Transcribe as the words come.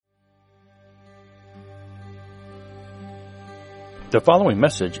The following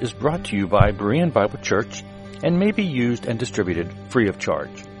message is brought to you by Berean Bible Church and may be used and distributed free of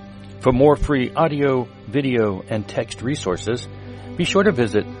charge. For more free audio, video, and text resources, be sure to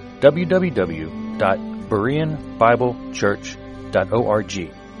visit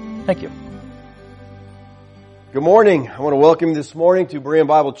www.bereanbiblechurch.org. Thank you. Good morning. I want to welcome you this morning to Berean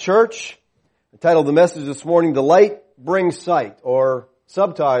Bible Church. I titled the message this morning, The Light Brings Sight, or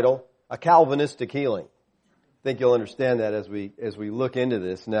subtitle, A Calvinistic Healing. I think you'll understand that as we look into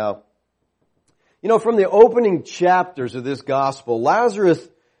this. Now, from the opening chapters of this gospel, Lazarus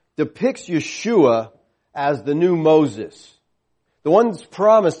depicts Yeshua as the new Moses, the one that's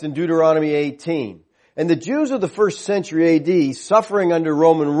promised in Deuteronomy 18. And the Jews of the first century AD, suffering under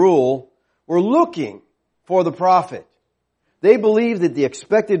Roman rule, were looking for the prophet. They believed that the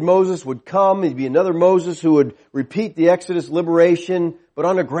expected Moses would come. He'd be another Moses who would repeat the Exodus liberation, but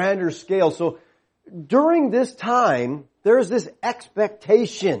on a grander scale. So during this time, there is this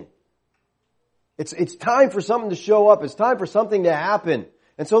expectation. It's time for something to show up. It's time for something to happen.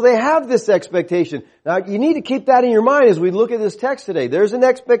 And so they have this expectation. Now, you need to keep that in your mind as we look at this text today. There's an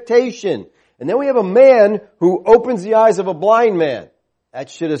expectation. And then we have a man who opens the eyes of a blind man. That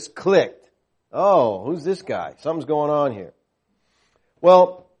should have clicked. Oh, who's this guy? Something's going on here.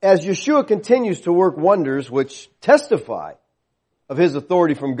 Well, as Yeshua continues to work wonders which testify of His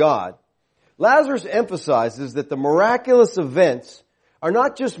authority from God, Lazarus emphasizes that the miraculous events are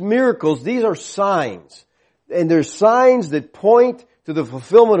not just miracles, these are signs. And they're signs that point to the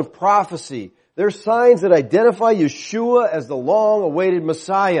fulfillment of prophecy. They're signs that identify Yeshua as the long-awaited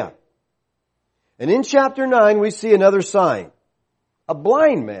Messiah. And in chapter 9, we see another sign. A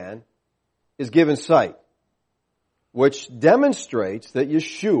blind man is given sight, which demonstrates that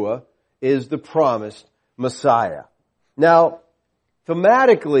Yeshua is the promised Messiah. Now,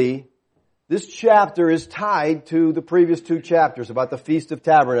 thematically, this chapter is tied to the previous two chapters about the Feast of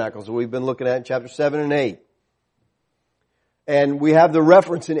Tabernacles that we've been looking at in chapter 7 and 8. And we have the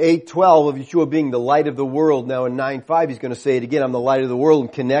reference in 8:12 of Yeshua being the light of the world. Now in 9:5 he's going to say it again, I'm the light of the world,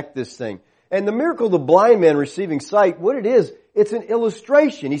 and connect this thing. And the miracle of the blind man receiving sight, what it is, it's an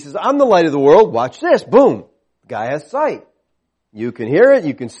illustration. He says, I'm the light of the world, watch this, boom, the guy has sight. You can hear it,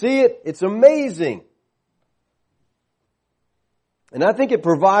 you can see it, it's amazing. And I think it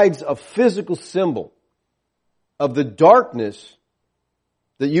provides a physical symbol of the darkness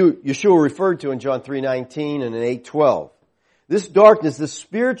that Yeshua referred to in John 3:19 and in 8:12. This darkness, this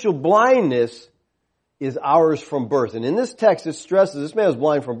spiritual blindness, is ours from birth. And in this text it stresses this man was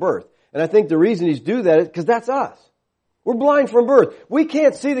blind from birth. And I think the reason he's do that is because that's us. We're blind from birth. We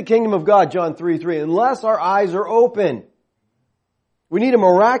can't see the kingdom of God, John 3:3, unless our eyes are open. We need a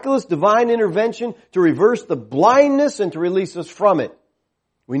miraculous divine intervention to reverse the blindness and to release us from it.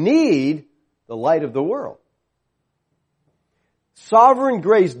 We need the light of the world. Sovereign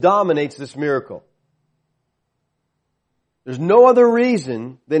grace dominates this miracle. There's no other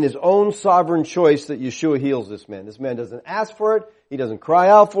reason than His own sovereign choice that Yeshua heals this man. This man doesn't ask for it. He doesn't cry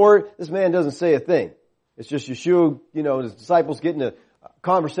out for it. This man doesn't say a thing. It's just Yeshua, his disciples get in a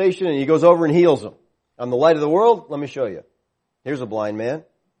conversation and He goes over and heals them. I'm the light of the world. Let me show you. Here's a blind man.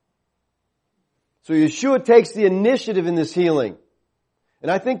 So Yeshua takes the initiative in this healing.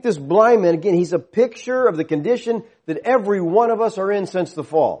 And I think this blind man, again, he's a picture of the condition that every one of us are in since the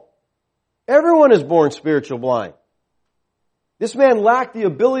fall. Everyone is born spiritual blind. This man lacked the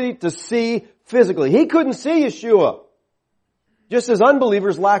ability to see physically. He couldn't see Yeshua. Just as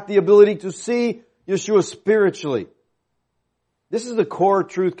unbelievers lack the ability to see Yeshua spiritually. This is the core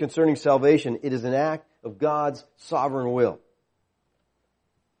truth concerning salvation. It is an act of God's sovereign will.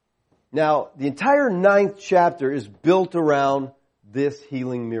 Now, the entire 9th chapter is built around this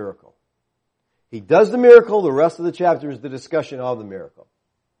healing miracle. He does the miracle, the rest of the chapter is the discussion of the miracle.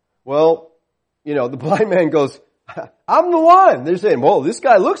 Well, the blind man goes, I'm the one. They're saying, well, this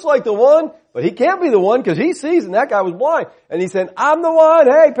guy looks like the one, but he can't be the one because he sees and that guy was blind. And he said, I'm the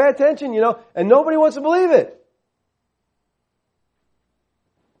one. Hey, pay attention, and nobody wants to believe it.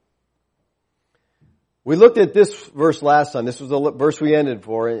 We looked at this verse last time. This was the verse we ended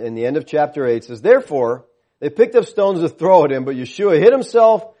for in the end of chapter 8. It says, therefore, they picked up stones to throw at him, but Yeshua hid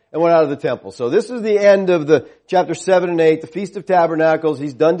himself and went out of the temple. So this is the end of the chapter 7 and 8, the Feast of Tabernacles.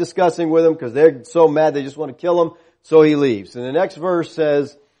 He's done discussing with them because they're so mad they just want to kill him. So he leaves. And the next verse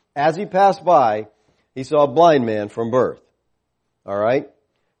says, as he passed by, he saw a blind man from birth. All right?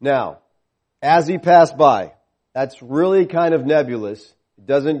 Now, as he passed by, that's really kind of nebulous. It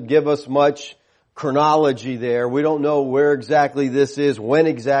doesn't give us much chronology there. We don't know where exactly this is, when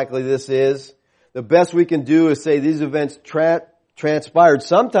exactly this is. The best we can do is say these events transpired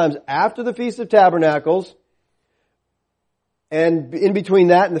sometimes after the Feast of Tabernacles And in between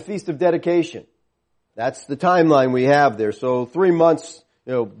that and the Feast of Dedication. That's the timeline we have there. So 3 months,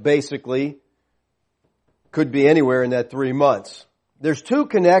 basically could be anywhere in that 3 months. There's two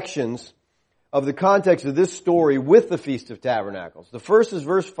connections of the context of this story with the Feast of Tabernacles. The first is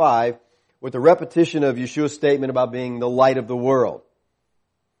verse 5 with the repetition of Yeshua's statement about being the light of the world.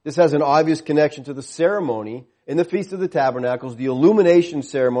 This has an obvious connection to the ceremony in the Feast of the Tabernacles, the illumination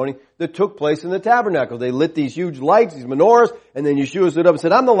ceremony that took place in the tabernacle. They lit these huge lights, these menorahs, and then Yeshua stood up and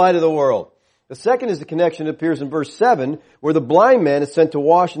said, I'm the light of the world. The second is the connection that appears in verse 7, where the blind man is sent to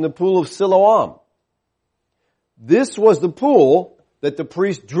wash in the pool of Siloam. This was the pool that the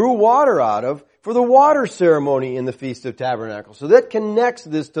priest drew water out of for the water ceremony in the Feast of Tabernacles. So that connects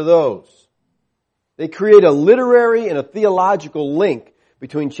this to those. They create a literary and a theological link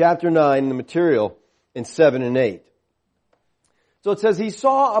between chapter 9 and the material in 7 and 8. So it says he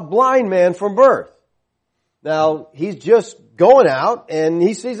saw a blind man from birth. Now, he's just going out and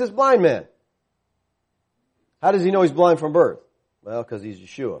he sees this blind man. How does he know he's blind from birth? Well, because he's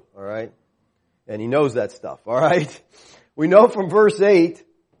Yeshua, all right? And he knows that stuff, all right? We know from verse 8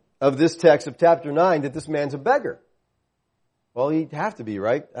 of this text of chapter 9 that this man's a beggar. Well, he'd have to be,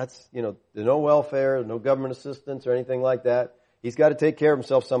 right? That's, there's no welfare, no government assistance or anything like that. He's got to take care of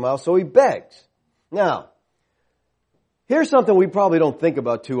himself somehow, so he begs. Now, here's something we probably don't think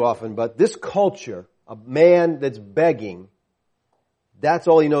about too often, but this culture, a man that's begging, that's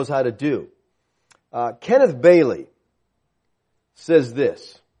all he knows how to do. Kenneth Bailey says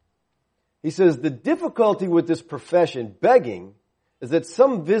this. He says, the difficulty with this profession, begging, is that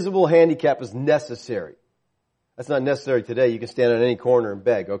some visible handicap is necessary. That's not necessary today. You can stand on any corner and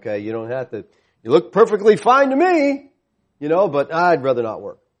beg, okay? You don't have to. You look perfectly fine to me, but I'd rather not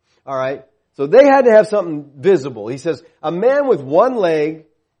work. All right? So they had to have something visible. He says, a man with one leg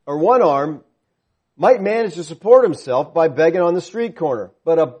or one arm might manage to support himself by begging on the street corner.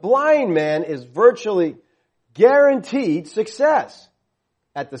 But a blind man is virtually guaranteed success.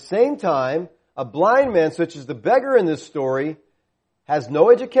 At the same time, a blind man, such as the beggar in this story, has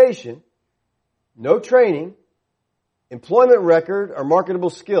no education, no training, employment record, or marketable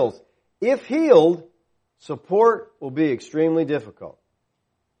skills. If healed, support will be extremely difficult.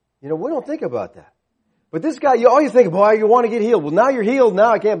 We don't think about that. But this guy, all you think, boy, you want to get healed. Well, now you're healed.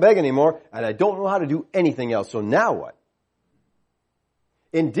 Now I can't beg anymore. And I don't know how to do anything else. So now what?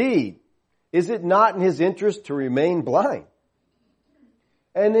 Indeed, is it not in his interest to remain blind?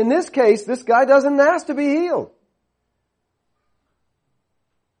 And in this case, this guy doesn't ask to be healed.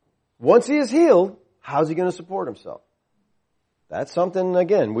 Once he is healed, how's he going to support himself? That's something,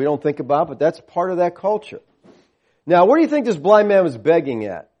 again, we don't think about, but that's part of that culture. Now, where do you think this blind man was begging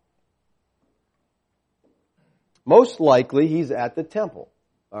at? Most likely, he's at the temple.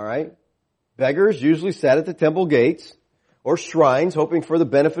 All right? Beggars usually sat at the temple gates or shrines hoping for the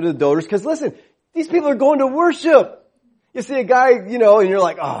benefit of the donors. Because listen, these people are going to worship. You see a guy, and you're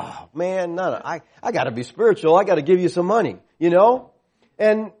like, oh, man, I got to be spiritual. I got to give you some money,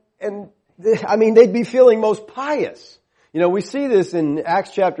 And they'd be feeling most pious. We see this in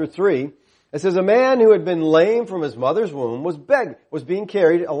Acts chapter 3. It says, a man who had been lame from his mother's womb was being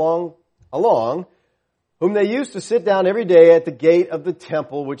carried along, whom they used to sit down every day at the gate of the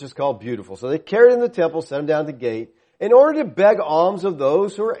temple, which is called Beautiful. So they carried him to the temple, set him down at the gate, in order to beg alms of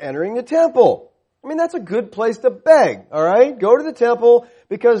those who are entering the temple. That's a good place to beg, all right? Go to the temple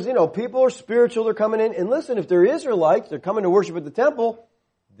because, people are spiritual, they're coming in. And listen, if they're Israelites, they're coming to worship at the temple,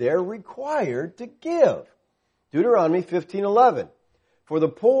 they're required to give. Deuteronomy 15:11. For the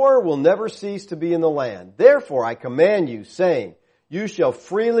poor will never cease to be in the land. Therefore I command you, saying, you shall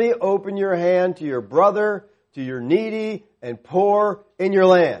freely open your hand to your brother, to your needy and poor in your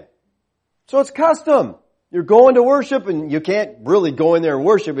land. So it's custom. You're going to worship and you can't really go in there and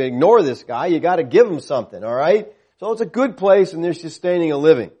worship and ignore this guy. You got to give him something, all right? So it's a good place and they're sustaining a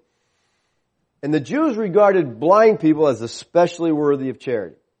living. And the Jews regarded blind people as especially worthy of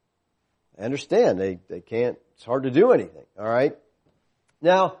charity. I understand. They can't, it's hard to do anything, all right?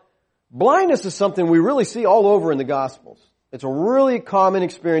 Now, blindness is something we really see all over in the Gospels. It's a really common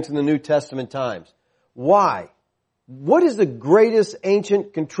experience in the New Testament times. Why? What is the greatest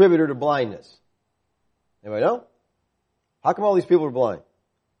ancient contributor to blindness? Anybody know? How come all these people are blind?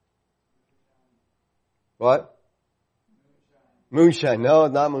 What? Moonshine. No,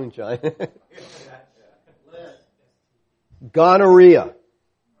 not moonshine. Gonorrhea.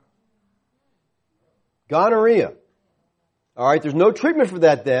 Gonorrhea. All right, there's no treatment for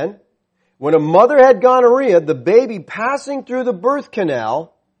that then. When a mother had gonorrhea, the baby passing through the birth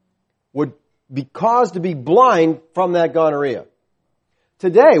canal would be caused to be blind from that gonorrhea.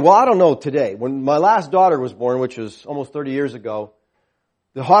 Today, well, I don't know today. When my last daughter was born, which was almost 30 years ago,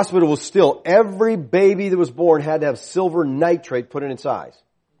 the hospital was still, every baby that was born had to have silver nitrate put in its eyes.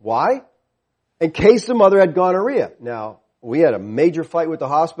 Why? In case the mother had gonorrhea. Now, we had a major fight with the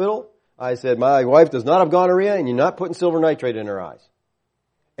hospital. I said, my wife does not have gonorrhea and you're not putting silver nitrate in her eyes.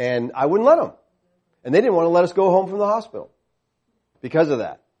 And I wouldn't let them. And they didn't want to let us go home from the hospital because of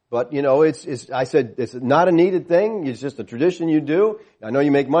that. But, I said, it's not a needed thing. It's just a tradition you do. I know you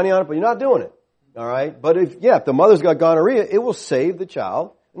make money on it, but you're not doing it. All right? But if the mother's got gonorrhea, it will save the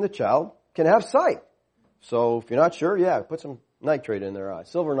child, and the child can have sight. So if you're not sure, put some nitrate in their eye,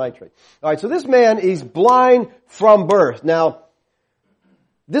 silver nitrate. All right, so this man, he's blind from birth. Now,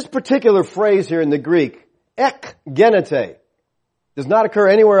 this particular phrase here in the Greek, ek genete, does not occur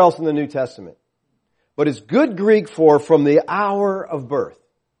anywhere else in the New Testament. But it's good Greek for from the hour of birth.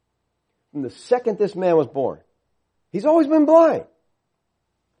 From the second this man was born. He's always been blind.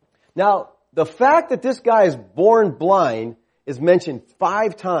 Now, the fact that this guy is born blind is mentioned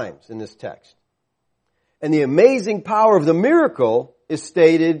 5 times in this text. And the amazing power of the miracle is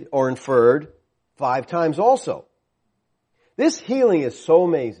stated or inferred 5 times also. This healing is so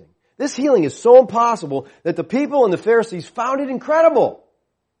amazing. This healing is so impossible that the people and the Pharisees found it incredible.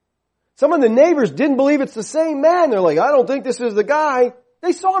 Some of the neighbors didn't believe it's the same man. They're like, I don't think this is the guy.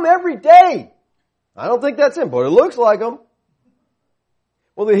 They saw him every day. I don't think that's him, but it looks like him.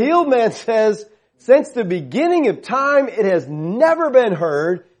 Well, the healed man says, since the beginning of time, it has never been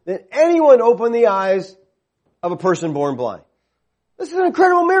heard that anyone opened the eyes of a person born blind. This is an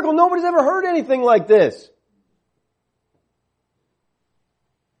incredible miracle. Nobody's ever heard anything like this.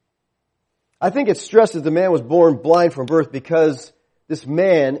 I think it stresses the man was born blind from birth because this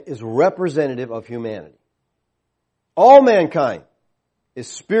man is representative of humanity. All mankind is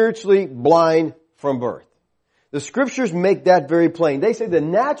spiritually blind from birth. The scriptures make that very plain. They say the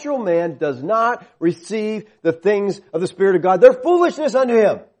natural man does not receive the things of the Spirit of God. They're foolishness unto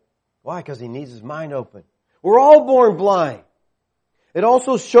him. Why? Because he needs his mind open. We're all born blind. It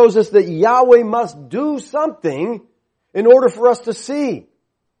also shows us that Yahweh must do something in order for us to see.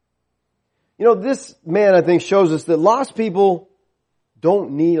 This man, I think, shows us that lost people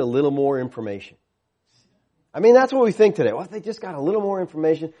don't need a little more information. I mean, that's what we think today. Well, if they just got a little more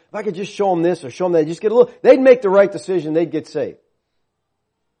information, if I could just show them this or show them that, just get a little, they'd make the right decision, they'd get saved.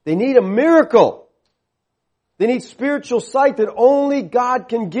 They need a miracle. They need spiritual sight that only God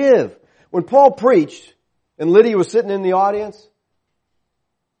can give. When Paul preached, and Lydia was sitting in the audience,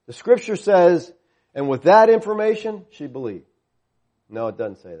 the scripture says, and with that information, she believed. No, it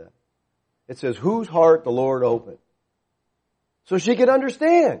doesn't say that. It says, whose heart the Lord opened. So she could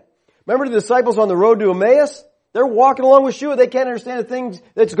understand. Remember the disciples on the road to Emmaus? They're walking along with Yeshua. They can't understand the things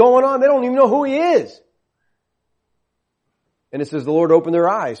that's going on. They don't even know who he is. And it says the Lord opened their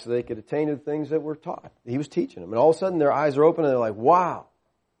eyes so they could attain to the things that were taught. He was teaching them. And all of a sudden their eyes are open and they're like, wow.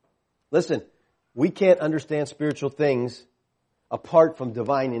 Listen, we can't understand spiritual things apart from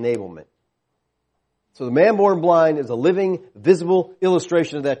divine enablement. So the man born blind is a living, visible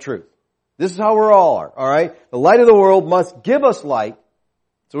illustration of that truth. This is how we all are, all right? The light of the world must give us light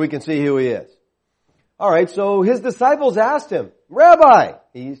so we can see who he is. All right, so his disciples asked him, Rabbi,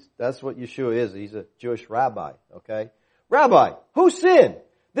 that's what Yeshua is. He's a Jewish rabbi, okay? Rabbi, who sinned?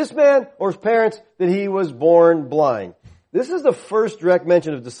 This man or his parents that he was born blind? This is the first direct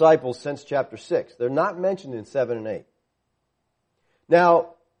mention of disciples since chapter 6. They're not mentioned in 7 and 8.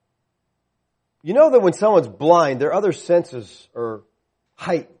 Now, you know that when someone's blind, their other senses are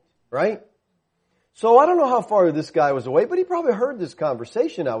heightened, right? So I don't know how far this guy was away, but he probably heard this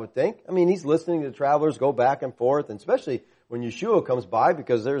conversation, I would think. I mean, he's listening to the travelers go back and forth, and especially when Yeshua comes by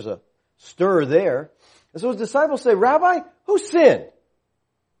because there's a stir there. And so his disciples say, Rabbi, who sinned?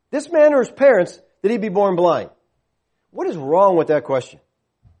 This man or his parents, did he be born blind? What is wrong with that question?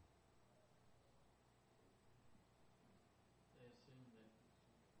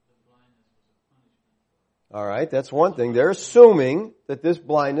 All right, that's one thing. They're assuming that this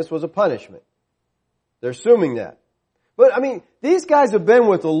blindness was a punishment. They're assuming that. But, I mean, these guys have been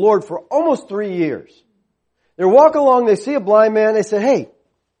with the Lord for almost 3 years. They're walking along, they see a blind man, they say, hey,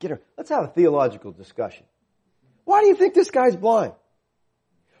 let's have a theological discussion. Why do you think this guy's blind?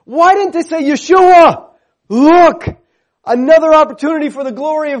 Why didn't they say, Yeshua, look, another opportunity for the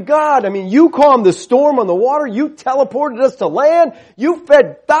glory of God. I mean, you calmed the storm on the water. You teleported us to land. You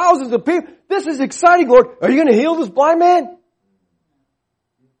fed thousands of people. This is exciting, Lord. Are you going to heal this blind man?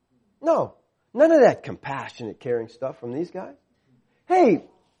 No. None of that compassionate, caring stuff from these guys. Hey,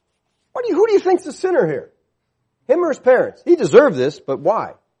 who do you think's the sinner here? Him or his parents? He deserved this, but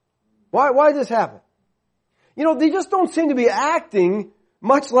why? Why did this happen? You know, they just don't seem to be acting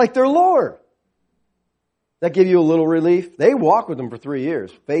much like their Lord. That give you a little relief? They walk with Him for 3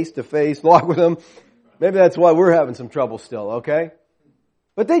 years, face to face, walk with Him. Maybe that's why we're having some trouble still, okay?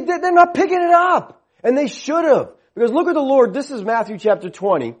 But they're not picking it up. And they should have. Because look at the Lord. This is Matthew chapter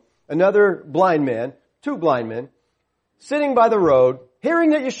 20. Another blind man, 2 blind men, sitting by the road,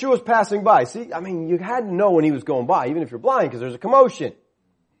 hearing that Yeshua was passing by. See, I mean, you had to know when He was going by, even if you're blind, because there's a commotion.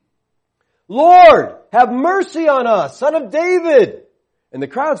 Lord, have mercy on us, Son of David. And the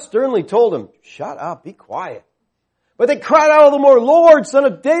crowd sternly told Him, shut up, be quiet. But they cried out all the more, Lord, Son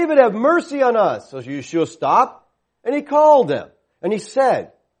of David, have mercy on us. So Yeshua stopped, and He called them. And He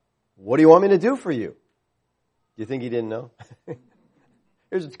said, what do you want me to do for you? Do you think He didn't know?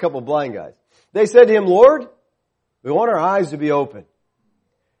 Here's a couple of blind guys. They said to Him, Lord, we want our eyes to be open.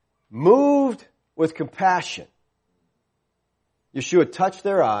 Moved with compassion, Yeshua touched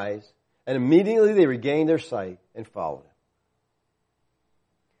their eyes, and immediately they regained their sight and followed Him.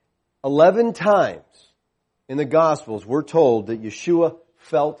 11 times in the Gospels we're told that Yeshua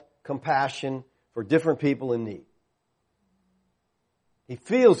felt compassion for different people in need. He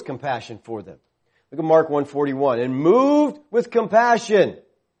feels compassion for them. Look at Mark 1:41. And moved with compassion,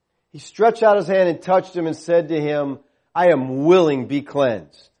 He stretched out His hand and touched him and said to him, I am willing, be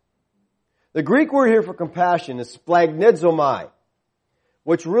cleansed. The Greek word here for compassion is splagnedzomai,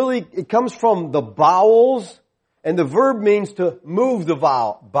 which really, it comes from the bowels, and the verb means to move the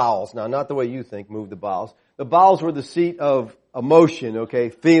bowels. Now, not the way you think, move the bowels. The bowels were the seat of emotion, okay,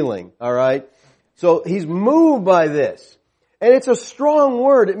 feeling, alright? So He's moved by this. And it's a strong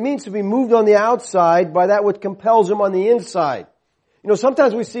word. It means to be moved on the outside by that which compels Him on the inside. You know,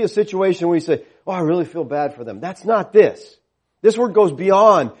 sometimes we see a situation where we say, oh, I really feel bad for them. That's not this. This word goes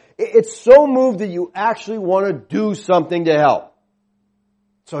beyond. It's so moved that you actually want to do something to help.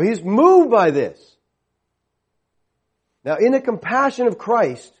 So He's moved by this. Now, in the compassion of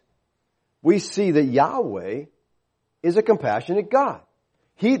Christ, we see that Yahweh is a compassionate God.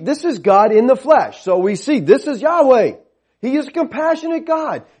 This is God in the flesh. So we see this is Yahweh. He is a compassionate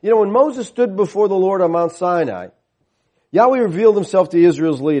God. You know, when Moses stood before the Lord on Mount Sinai, Yahweh revealed Himself to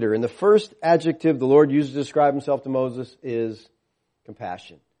Israel's leader. And the first adjective the Lord used to describe Himself to Moses is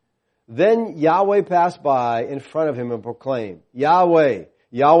compassion. Then Yahweh passed by in front of him and proclaimed, Yahweh,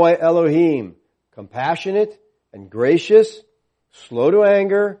 Yahweh Elohim, compassionate and gracious, slow to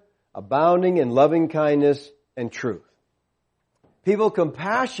anger, abounding in loving kindness and truth. People,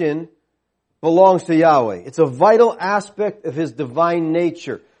 compassion belongs to Yahweh. It's a vital aspect of His divine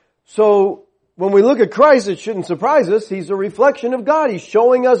nature. So, when we look at Christ, it shouldn't surprise us. He's a reflection of God. He's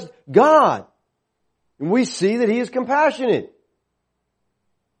showing us God. And we see that He is compassionate.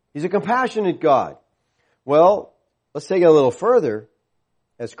 He's a compassionate God. Well, let's take it a little further.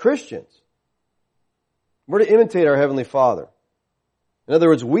 As Christians, we're to imitate our Heavenly Father. In other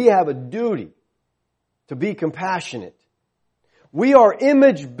words, we have a duty to be compassionate. We are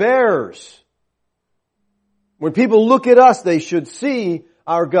image bearers. When people look at us, they should see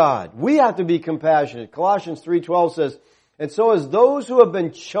our God. We have to be compassionate. Colossians 3:12 says, and so as those who have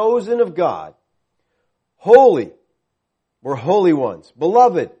been chosen of God, holy, we're holy ones.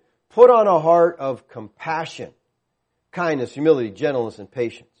 Beloved, put on a heart of compassion, kindness, humility, gentleness, and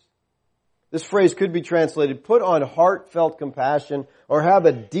patience. This phrase could be translated, put on heartfelt compassion, or have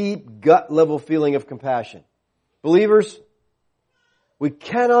a deep gut level feeling of compassion. Believers, we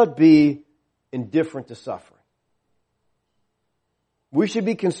cannot be indifferent to suffering. We should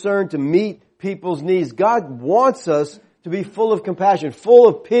be concerned to meet people's needs. God wants us to be full of compassion, full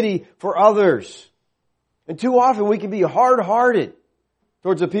of pity for others. And too often we can be hard-hearted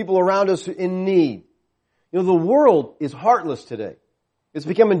towards the people around us in need. You know, the world is heartless today. It's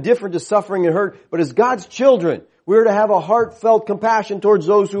become indifferent to suffering and hurt. But as God's children, we're to have a heartfelt compassion towards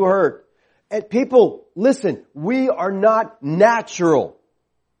those who hurt. And people, listen, we are not natural.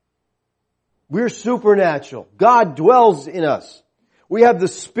 We're supernatural. God dwells in us. We have the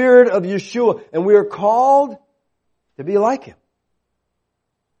Spirit of Yeshua, and we are called to be like Him.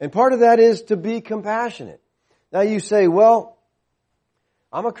 And part of that is to be compassionate. Now you say, well,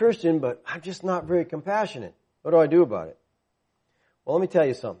 I'm a Christian, but I'm just not very compassionate. What do I do about it? Well, let me tell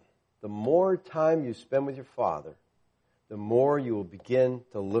you something. The more time you spend with your Father, the more you will begin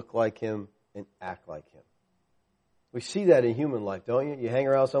to look like Him and act like Him. We see that in human life, don't you? You hang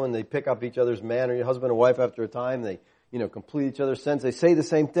around someone, they pick up each other's manner, your husband and wife after a time, they, complete each other's sense. They say the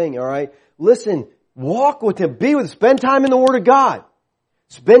same thing, all right? Listen, walk with Him, be with Him, spend time in the Word of God.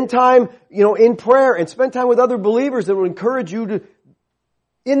 Spend time, in prayer, and spend time with other believers that will encourage you to,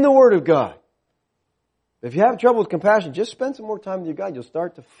 in the Word of God. If you have trouble with compassion, just spend some more time with your God. You'll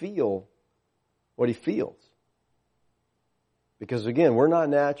start to feel what He feels. Because again, we're not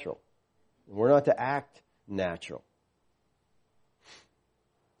natural. We're not to act natural.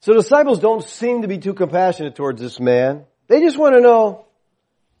 So the disciples don't seem to be too compassionate towards this man. They just want to know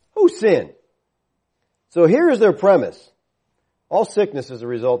who sinned. So here is their premise. All sickness is a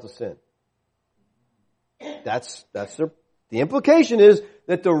result of sin. The implication is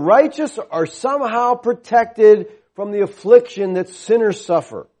that the righteous are somehow protected from the affliction that sinners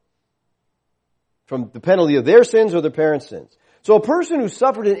suffer. From the penalty of their sins or their parents' sins. So a person who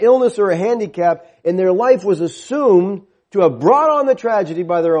suffered an illness or a handicap in their life was assumed to have brought on the tragedy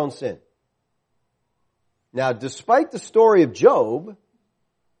by their own sin. Now, despite the story of Job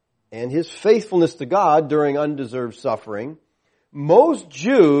and his faithfulness to God during undeserved suffering, most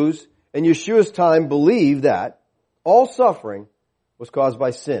Jews in Yeshua's time believed that all suffering was caused by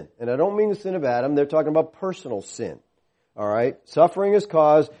sin. And I don't mean the sin of Adam, they're talking about personal sin. Alright? Suffering is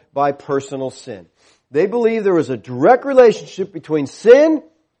caused by personal sin. They believe there was a direct relationship between sin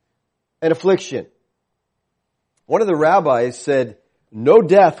and affliction. One of the rabbis said, no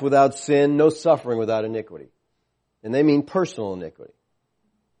death without sin, no suffering without iniquity. And they mean personal iniquity.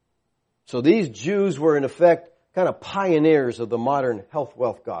 So these Jews were in effect kind of pioneers of the modern health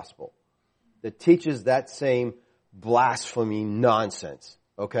wealth gospel that teaches that same blasphemy nonsense.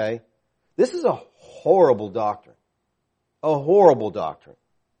 Okay? This is a horrible doctrine. A horrible doctrine.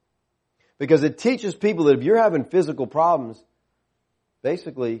 Because it teaches people that if you're having physical problems,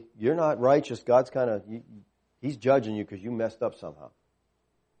 basically you're not righteous. God's He's judging you because you messed up somehow.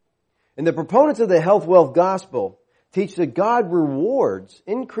 And the proponents of the health wealth gospel teach that God rewards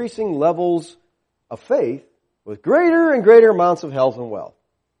increasing levels of faith with greater and greater amounts of health and wealth.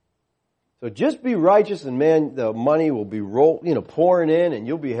 So just be righteous and man, the money will be pouring in and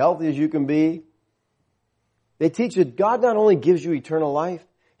you'll be healthy as you can be. They teach that God not only gives you eternal life,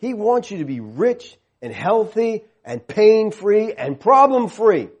 He wants you to be rich and healthy and pain-free and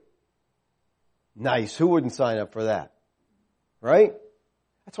problem-free. Nice. Who wouldn't sign up for that? Right?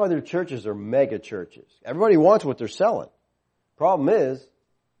 That's why their churches are mega churches. Everybody wants what they're selling. Problem is,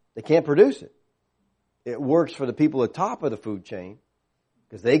 they can't produce it. It works for the people at the top of the food chain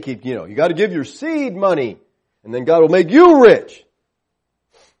because they keep, you got to give your seed money and then God will make you rich.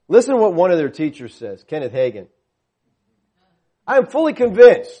 Listen to what one of their teachers says, Kenneth Hagin. I am fully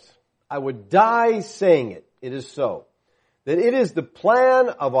convinced, I would die saying it, it is so, that it is the plan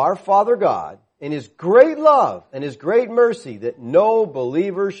of our Father God in His great love and His great mercy that no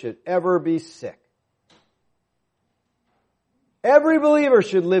believer should ever be sick. Every believer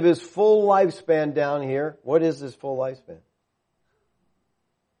should live his full lifespan down here. What is his full lifespan?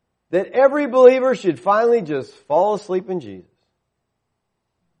 That every believer should finally just fall asleep in Jesus.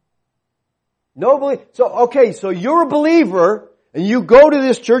 So you're a believer and you go to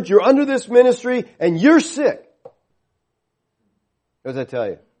this church, you're under this ministry and you're sick. What does that tell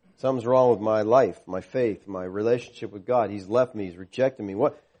you? Something's wrong with my life, my faith, my relationship with God. He's left me, He's rejected me.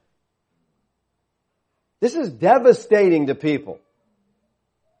 What? This is devastating to people.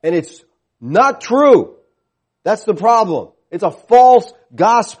 And it's not true. That's the problem. It's a false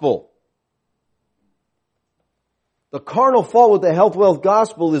gospel. The carnal fault with the health wealth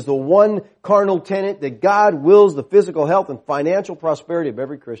gospel is the one carnal tenet that God wills the physical health and financial prosperity of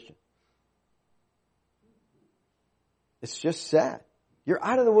every Christian. It's just sad. You're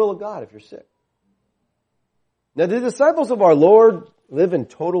out of the will of God if you're sick. Now, the disciples of our Lord live in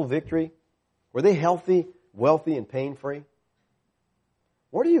total victory? Were they healthy, wealthy, and pain-free?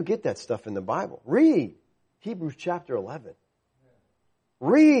 Where do you get that stuff in the Bible? Read Hebrews chapter 11.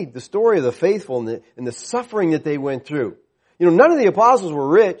 Read the story of the faithful and the suffering that they went through. None of the apostles were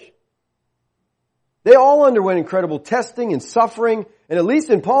rich. They all underwent incredible testing and suffering. And at least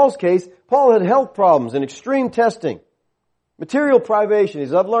in Paul's case, Paul had health problems and extreme testing. Material privation. He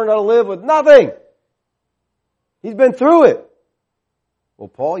said, I've learned how to live with nothing. He's been through it. Well,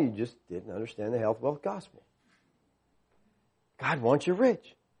 Paul, you just didn't understand the health wealth gospel. God wants you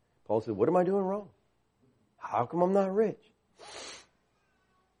rich. Paul said, what am I doing wrong? How come I'm not rich?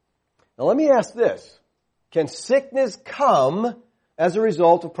 Now let me ask this. Can sickness come as a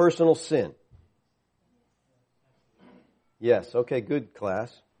result of personal sin? Yes. Okay, good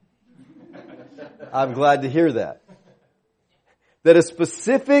class. I'm glad to hear that. That a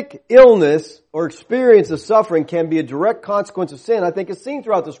specific illness or experience of suffering can be a direct consequence of sin, I think is seen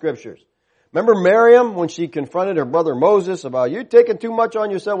throughout the Scriptures. Remember Miriam when she confronted her brother Moses about, you taking too much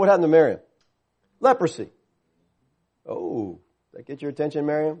on yourself? What happened to Miriam? Leprosy. Oh, that get your attention,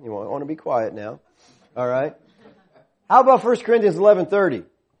 Miriam? You want to be quiet now. All right. How about 1 Corinthians 11:30?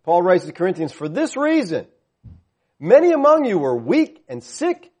 Paul writes to the Corinthians, for this reason, many among you were weak and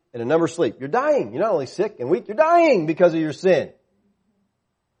sick and a number sleep. You're dying. You're not only sick and weak, you're dying because of your sin.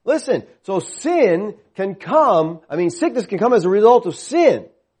 Listen, so sickness can come as a result of sin.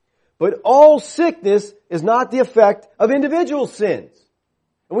 But all sickness is not the effect of individual sins.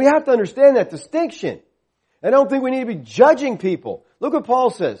 And we have to understand that distinction. I don't think we need to be judging people. Look what Paul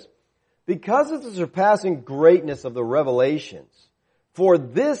says. Because of the surpassing greatness of the revelations, for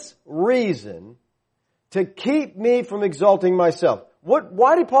this reason, to keep me from exalting myself.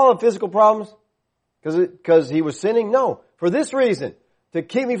 Why did Paul have physical problems? Because he was sinning? No. For this reason, to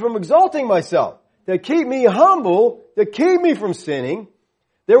keep me from exalting myself, to keep me humble, to keep me from sinning.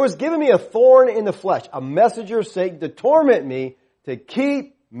 There was given me a thorn in the flesh, a messenger of Satan to torment me, to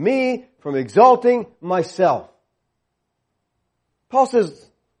keep me from exalting myself. Paul says,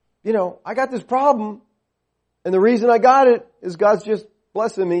 I got this problem, and the reason I got it is God's just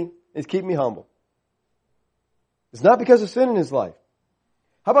blessing me and keeping me humble. It's not because of sin in his life.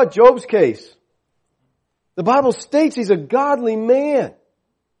 How about Job's case? The Bible states he's a godly man.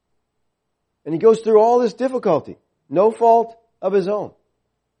 And he goes through all this difficulty. No fault of his own.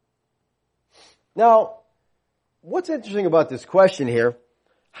 Now, what's interesting about this question here?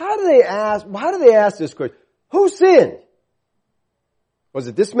 Why do they ask this question? Who sinned? Was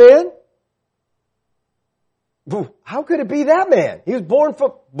it this man? How could it be that man? He was born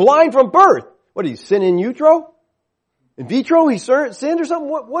blind from birth. What, did he sin in utero? In vitro, he sinned or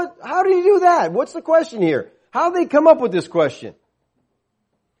something? How did he do that? What's the question here? How did they come up with this question?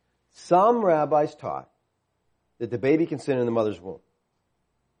 Some rabbis taught that the baby can sin in the mother's womb.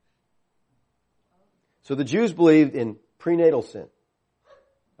 So the Jews believed in prenatal sin.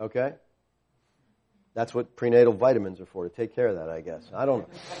 Okay? That's what prenatal vitamins are for, to take care of that, I guess. I don't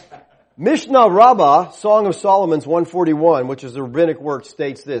know. Mishnah Rabbah, Song of Solomon's 141, which is a rabbinic work,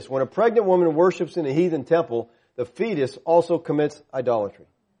 states this. When a pregnant woman worships in a heathen temple, the fetus also commits idolatry.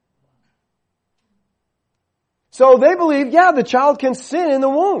 So they believe, the child can sin in the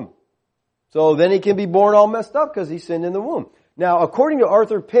womb. So then he can be born all messed up because he sinned in the womb. Now, according to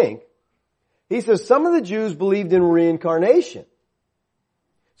Arthur Pink, he says some of the Jews believed in reincarnation.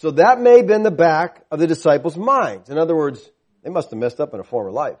 So that may have been the back of the disciples' minds. In other words, they must have messed up in a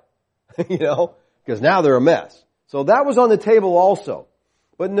former life. Because now they're a mess. So that was on the table also.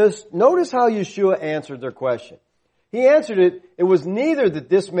 But notice how Yeshua answered their question. He answered it was neither that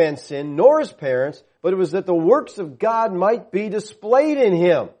this man sinned nor his parents, but it was that the works of God might be displayed in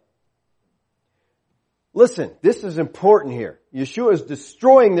him. Listen, this is important here. Yeshua is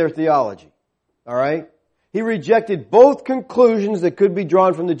destroying their theology. Alright? He rejected both conclusions that could be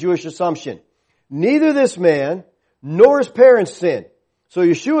drawn from the Jewish assumption. Neither this man nor his parents sinned. So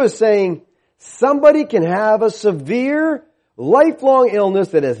Yeshua is saying somebody can have a severe, lifelong illness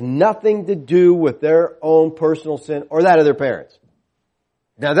that has nothing to do with their own personal sin or that of their parents.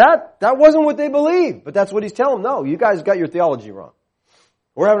 Now that wasn't what they believed, but that's what he's telling them. No, you guys got your theology wrong.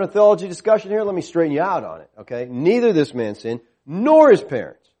 We're having a theology discussion here. Let me straighten you out on it, okay? Neither this man sinned nor his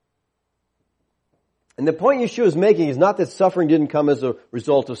parents. And the point Yeshua is making is not that suffering didn't come as a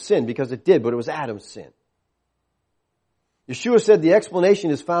result of sin, because it did, but it was Adam's sin. Yeshua said the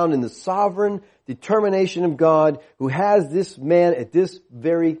explanation is found in the sovereign determination of God, who has this man at this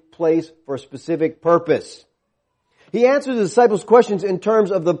very place for a specific purpose. He answered the disciples' questions in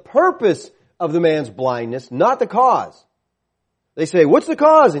terms of the purpose of the man's blindness, not the cause. They say, what's the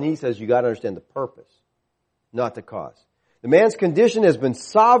cause? And he says, you got to understand the purpose, not the cause. The man's condition has been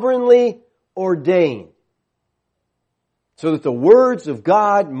sovereignly ordained so that the words of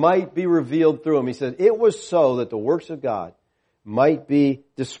God might be revealed through him. He says, it was so that the works of God might be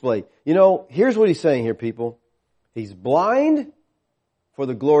displayed. Here's what he's saying here, people. He's blind for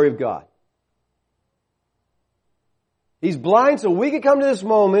the glory of God. He's blind so we can come to this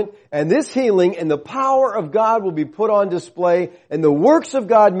moment and this healing and the power of God will be put on display and the works of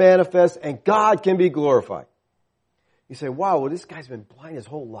God manifest and God can be glorified. You say, wow, well, this guy's been blind his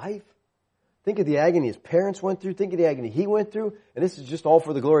whole life. Think of the agony his parents went through. Think of the agony he went through. And this is just all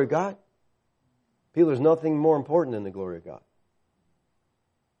for the glory of God. People, there's nothing more important than the glory of God.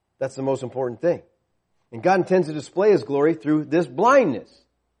 That's the most important thing. And God intends to display His glory through this blindness.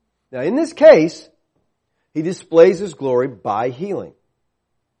 Now, in this case, He displays His glory by healing.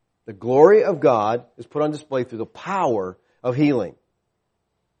 The glory of God is put on display through the power of healing.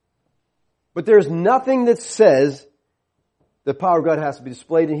 But there's nothing that says the power of God has to be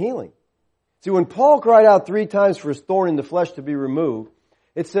displayed in healing. See, when Paul cried out 3 times for his thorn in the flesh to be removed,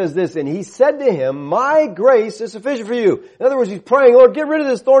 it says this, and he said to him, my grace is sufficient for you. In other words, he's praying, Lord, get rid of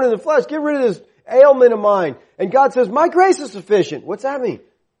this thorn in the flesh. Get rid of this ailment of mine. And God says, my grace is sufficient. What's that mean?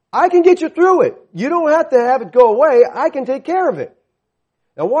 I can get you through it. You don't have to have it go away. I can take care of it.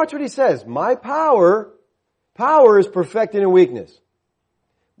 Now watch what he says. My power is perfected in weakness.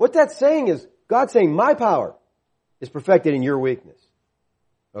 What that's saying is, God's saying, my power is perfected in your weakness.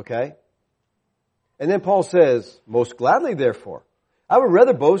 Okay? And then Paul says, most gladly therefore, I would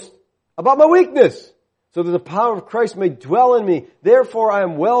rather boast about my weakness, so that the power of Christ may dwell in me. Therefore I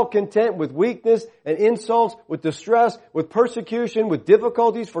am well content with weakness and insults, with distress, with persecution, with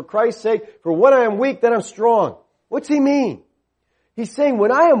difficulties for Christ's sake. For when I am weak, then I'm strong. What's he mean? He's saying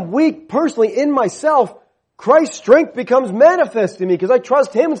when I am weak personally in myself, Christ's strength becomes manifest in me because I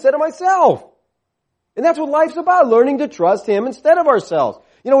trust Him instead of myself. And that's what life's about, learning to trust Him instead of ourselves.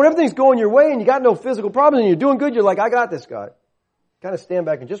 You know, when everything's going your way and you got no physical problems and you're doing good, you're like, I got this, God. Kind of stand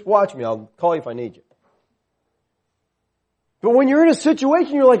back and just watch me. I'll call you if I need you. But when you're in a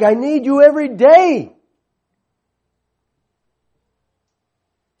situation, you're like, I need you every day.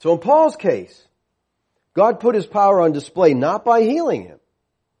 So in Paul's case, God put His power on display not by healing him,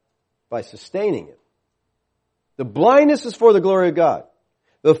 by sustaining him. The blindness is for the glory of God.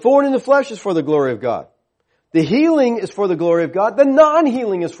 The thorn in the flesh is for the glory of God. The healing is for the glory of God. The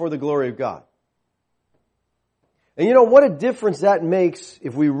non-healing is for the glory of God. And you know what a difference that makes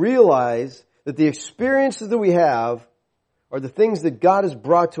if we realize that the experiences that we have are the things that God has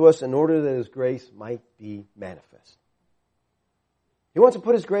brought to us in order that His grace might be manifest. He wants to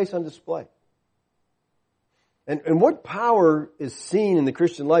put His grace on display. And what power is seen in the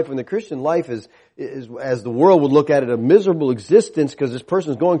Christian life when the Christian life is, as the world would look at it, a miserable existence because this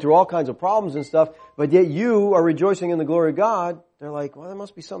person is going through all kinds of problems and stuff, but yet you are rejoicing in the glory of God. They're like, well, there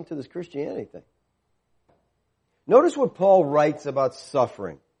must be something to this Christianity thing. Notice what Paul writes about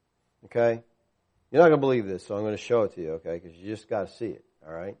suffering. Okay? You're not going to believe this, so I'm going to show it to you, okay? Because you just got to see it,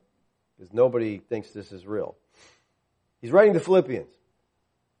 all right? Because nobody thinks this is real. He's writing to Philippians.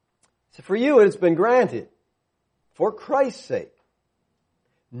 So for you it has been granted, for Christ's sake,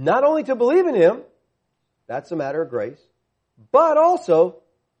 not only to believe in Him, that's a matter of grace, but also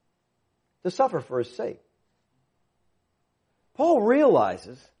to suffer for His sake. Paul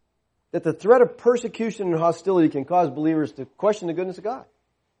realizes that the threat of persecution and hostility can cause believers to question the goodness of God.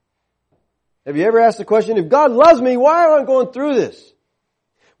 Have you ever asked the question, if God loves me, why am I going through this?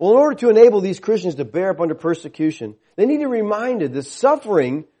 Well, in order to enable these Christians to bear up under persecution, they need to be reminded that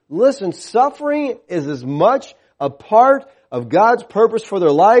suffering, listen, suffering is as much a part of God's purpose for their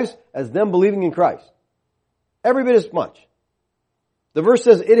lives as them believing in Christ. Every bit as much. The verse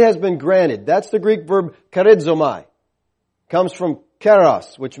says, it has been granted. That's the Greek verb charizomai. Comes from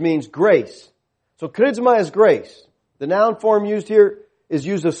charos, which means grace. So charizomai is grace. The noun form used here is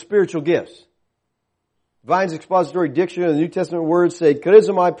used of spiritual gifts. Vine's Expository Dictionary of the New Testament words say,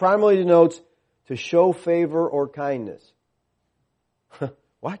 charizomai primarily denotes to show favor or kindness.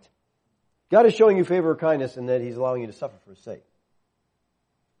 What? God is showing you favor or kindness in that He's allowing you to suffer for His sake.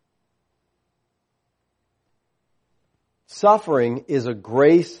 Suffering is a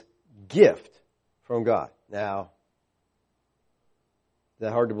grace gift from God. Now, is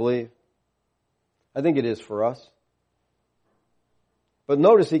that hard to believe? I think it is for us. But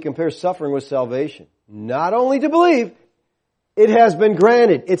notice he compares suffering with salvation. Not only to believe, it has been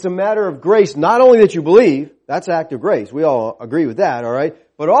granted. It's a matter of grace. Not only that you believe, that's an act of grace. We all agree with that, all right?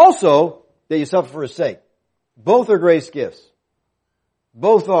 But also that you suffer for His sake. Both are grace gifts.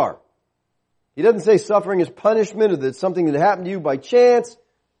 Both are. He doesn't say suffering is punishment or that it's something that happened to you by chance.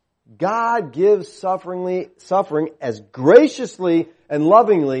 God gives suffering as graciously and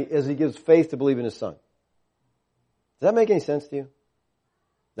lovingly as He gives faith to believe in His Son. Does that make any sense to you?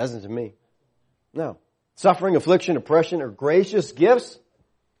 Doesn't to me. No. Suffering, affliction, oppression are gracious gifts.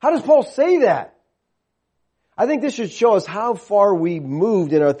 How does Paul say that? I think this should show us how far we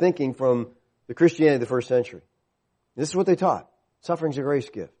moved in our thinking from the Christianity of the first century. This is what they taught. Suffering's a grace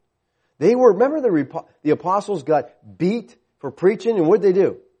gift. Remember the apostles got beat for preaching, and what did they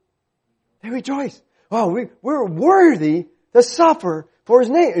do? They rejoiced. Oh, we're worthy to suffer for His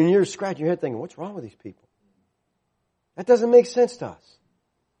name. And you're scratching your head thinking, what's wrong with these people? That doesn't make sense to us.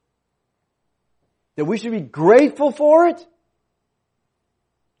 That we should be grateful for it?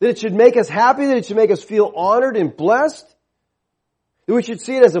 That it should make us happy? That it should make us feel honored and blessed? That we should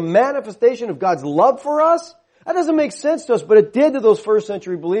see it as a manifestation of God's love for us? That doesn't make sense to us, but it did to those first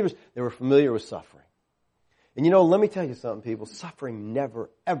century believers. They were familiar with suffering. And you know, let me tell you something, people. Suffering never,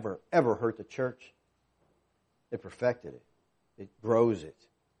 ever, ever hurt the church. It perfected it. It grows it.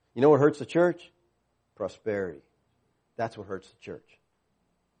 You know what hurts the church? Prosperity. That's what hurts the church.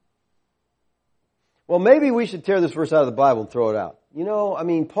 Well, maybe we should tear this verse out of the Bible and throw it out. You know, I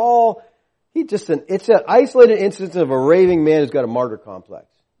mean, Paul, it's an isolated instance of a raving man who's got a martyr complex.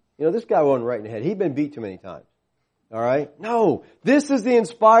 You know, this guy wasn't right in the head. He'd been beat too many times. All right? No, this is the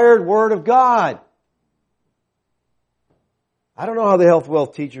inspired Word of God. I don't know how the health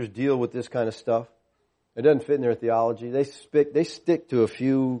wealth teachers deal with this kind of stuff. It doesn't fit in their theology. They stick to a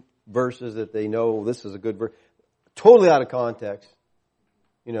few verses that they know this is a good verse. Totally out of context.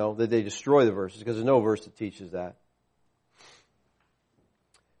 That they destroy the verses because there's no verse that teaches that.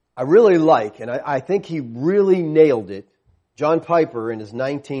 I really like, and I think he really nailed it, John Piper in his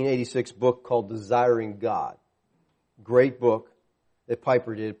 1986 book called Desiring God. Great book that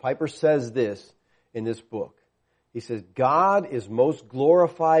Piper did. Piper says this in this book. He says, God is most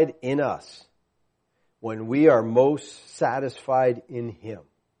glorified in us when we are most satisfied in Him.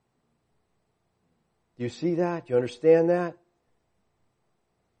 Do you see that? Do you understand that?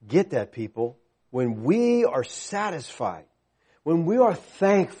 Get that, people. When we are satisfied, when we are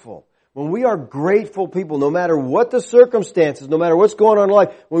thankful, when we are grateful people, no matter what the circumstances, no matter what's going on in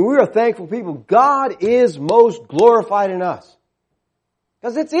life, when we are thankful people, God is most glorified in us.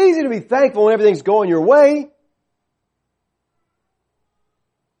 Because it's easy to be thankful when everything's going your way.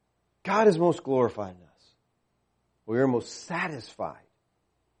 God is most glorified in us. We are most satisfied,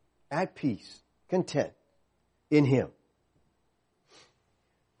 at peace, content in Him.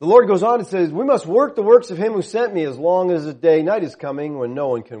 The Lord goes on and says, we must work the works of Him who sent me as long as the day, night is coming when no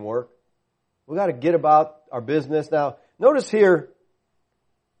one can work. We've got to get about our business. Now, notice here,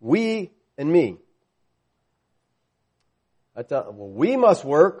 we and me. We must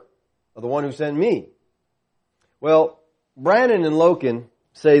work of the one who sent me. Well, Brannon and Loken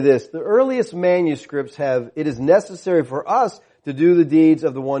say this, the earliest manuscripts have, it is necessary for us to do the deeds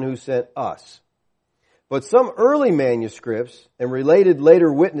of the one who sent us. But some early manuscripts and related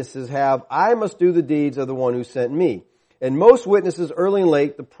later witnesses have, I must do the deeds of the one who sent me. And most witnesses, early and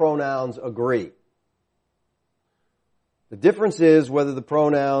late, the pronouns agree. The difference is whether the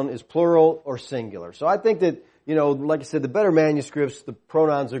pronoun is plural or singular. So I think that, like I said, the better manuscripts, the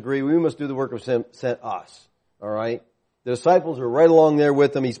pronouns agree. We must do the work of sent us. All right? The disciples are right along there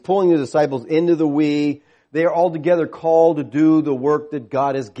with them. He's pulling the disciples into the we. They are all together called to do the work that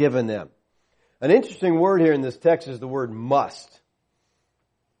God has given them. An interesting word here in this text is the word must.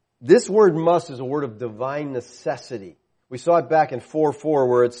 This word must is a word of divine necessity. We saw it back in 4:4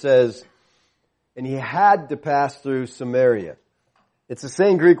 where it says, and he had to pass through Samaria. It's the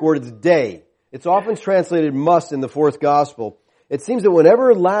same Greek word, it's day. It's often translated must in the fourth gospel. It seems that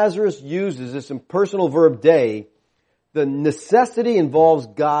whenever Lazarus uses this impersonal verb day, the necessity involves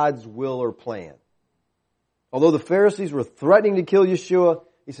God's will or plan. Although the Pharisees were threatening to kill Yeshua,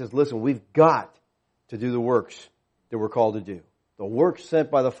 he says, listen, we've got to do the works that we're called to do. The works sent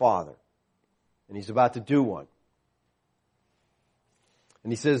by the Father. And he's about to do one.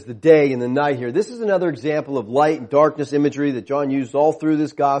 And he says the day and the night here. This is another example of light and darkness imagery that John used all through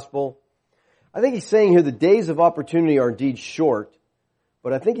this gospel. I think he's saying here the days of opportunity are indeed short,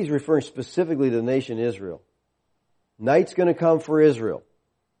 but I think he's referring specifically to the nation Israel. Night's going to come for Israel.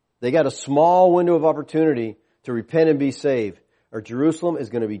 They got a small window of opportunity to repent and be saved. Or Jerusalem is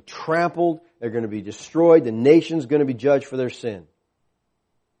going to be trampled. They're going to be destroyed. The nation's going to be judged for their sin.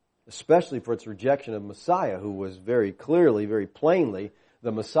 Especially for its rejection of Messiah, who was very clearly, very plainly,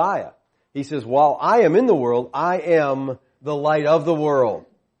 the Messiah. He says, while I am in the world, I am the light of the world.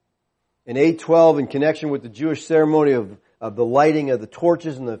 In 8:12, in connection with the Jewish ceremony of the lighting of the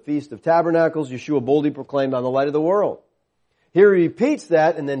torches in the Feast of Tabernacles, Yeshua boldly proclaimed, I'm the light of the world. Here he repeats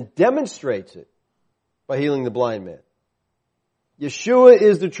that and then demonstrates it by healing the blind man. Yeshua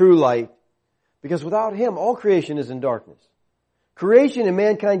is the true light, because without Him, all creation is in darkness. Creation and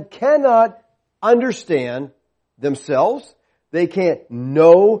mankind cannot understand themselves. They can't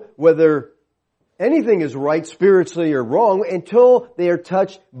know whether anything is right spiritually or wrong until they are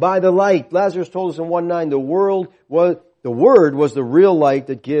touched by the light. Lazarus told us in 1:9, the Word was the real light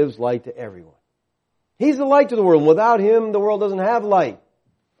that gives light to everyone. He's the light to the world. Without Him, the world doesn't have light.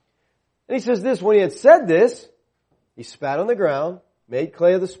 And he says this, when he had said this, he spat on the ground, made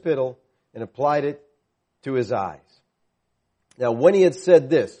clay of the spittle, and applied it to his eyes. Now, when he had said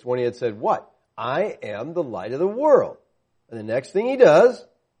this, when he had said what? I am the light of the world. And the next thing he does,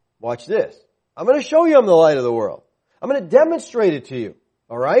 watch this. I'm going to show you I'm the light of the world. I'm going to demonstrate it to you.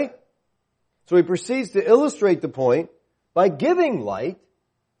 All right? So he proceeds to illustrate the point by giving light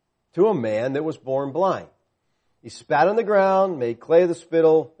to a man that was born blind. He spat on the ground, made clay of the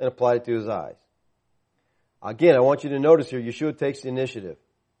spittle, and applied it to his eyes. Again, I want you to notice here, Yeshua takes the initiative.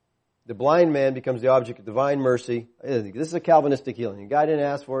 The blind man becomes the object of divine mercy. This is a Calvinistic healing. The guy didn't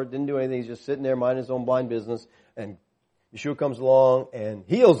ask for it, didn't do anything. He's just sitting there minding his own blind business. And Yeshua comes along and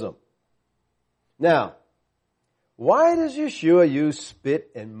heals him. Now, why does Yeshua use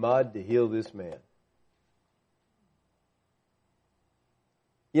spit and mud to heal this man?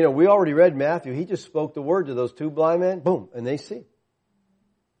 You know, we already read Matthew. He just spoke the word to those two blind men. Boom, and they see.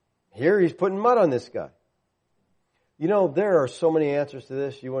 Here he's putting mud on this guy. You know, there are so many answers to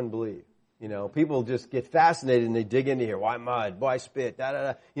this you wouldn't believe. You know, people just get fascinated and they dig into here. Why mud? Why spit? Da, da,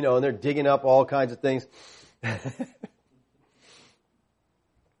 da. You know, and they're digging up all kinds of things.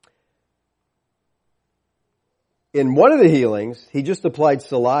 In one of the healings, he just applied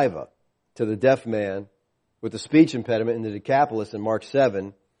saliva to the deaf man with the speech impediment in the Decapolis in Mark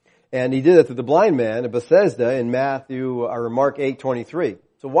 7. And he did it to the blind man in Bethesda in Mark 8:23.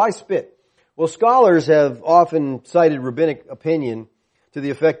 So why spit? Well, scholars have often cited rabbinic opinion to the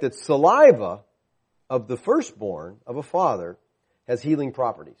effect that saliva of the firstborn of a father has healing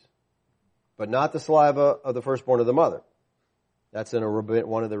properties, but not the saliva of the firstborn of the mother. That's in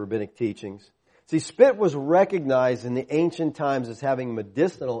one of the rabbinic teachings. See, spit was recognized in the ancient times as having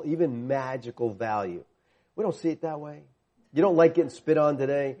medicinal, even magical value. We don't see it that way. You don't like getting spit on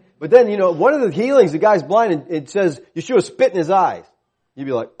today. But then, you know, one of the healings, the guy's blind and it says, Yeshua spit in his eyes. You'd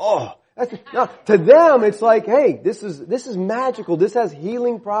be like, oh. Now, to them, it's like, hey, this is magical. This has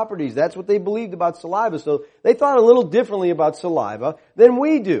healing properties. That's what they believed about saliva. So they thought a little differently about saliva than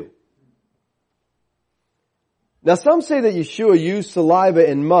we do. Now, some say that Yeshua used saliva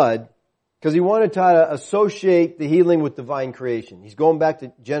and mud because he wanted to associate the healing with divine creation. He's going back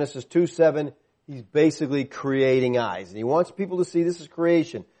to Genesis 2:7. He's basically creating eyes. And he wants people to see this is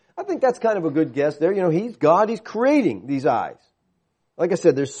creation. I think that's kind of a good guess there. You know, he's God. He's creating these eyes. Like I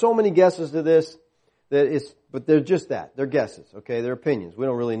said, there's so many guesses to this but they're just that. They're guesses, okay? They're opinions. We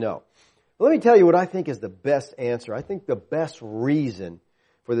don't really know. But let me tell you what I think is the best answer. I think the best reason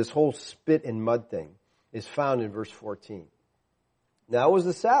for this whole spit and mud thing is found in verse 14. Now it was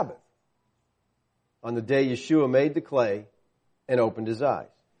the Sabbath on the day Yeshua made the clay and opened his eyes.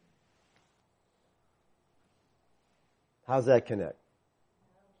 How's that connect?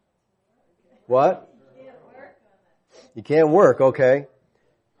 What? You can't work, okay.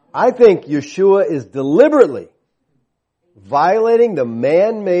 I think Yeshua is deliberately violating the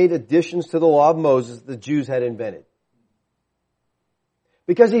man-made additions to the law of Moses the Jews had invented.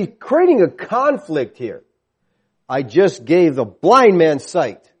 Because he's creating a conflict here. I just gave the blind man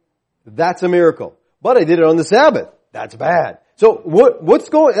sight. That's a miracle. But I did it on the Sabbath. That's bad. So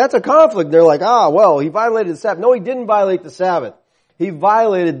that's a conflict. They're like, well, he violated the Sabbath. No, he didn't violate the Sabbath. He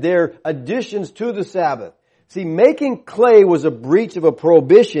violated their additions to the Sabbath. See, making clay was a breach of a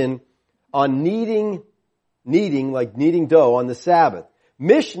prohibition on kneading dough on the Sabbath.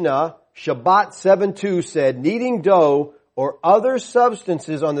 Mishnah, Shabbat 7:2 said, kneading dough or other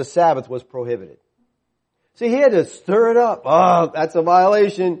substances on the Sabbath was prohibited. See, he had to stir it up. Oh, that's a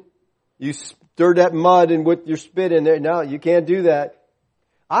violation. You stirred that mud and with your spit in there. No, you can't do that.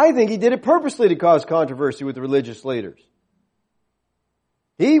 I think he did it purposely to cause controversy with the religious leaders.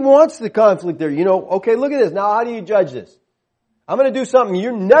 He wants the conflict there. You know, okay, look at this. Now, how do you judge this? I'm going to do something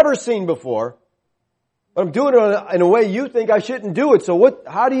you've never seen before, but I'm doing it in a way you think I shouldn't do it. So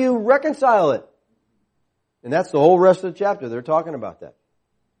how do you reconcile it? And that's the whole rest of the chapter. They're talking about that.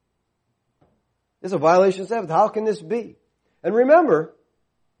 It's a violation of the Sabbath. How can this be? And remember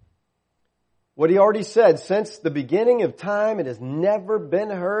what he already said. Since the beginning of time, it has never been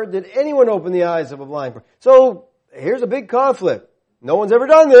heard that anyone opened the eyes of a blind person. So here's a big conflict. No one's ever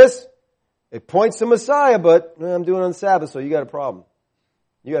done this. It points to Messiah, but I'm doing it on the Sabbath, so you got a problem.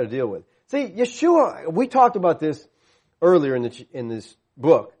 You got to deal with it. See, Yeshua, we talked about this earlier in this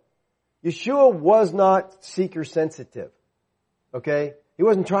book. Yeshua was not seeker sensitive. Okay? He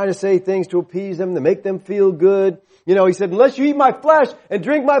wasn't trying to say things to appease them, to make them feel good. You know, he said, unless you eat my flesh and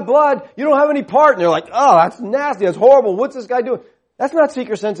drink my blood, you don't have any part. And they're like, oh, that's nasty, that's horrible. What's this guy doing? That's not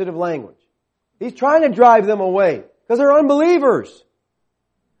seeker sensitive language. He's trying to drive them away because they're unbelievers.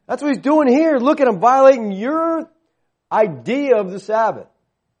 That's what he's doing here. Look at him violating your idea of the Sabbath.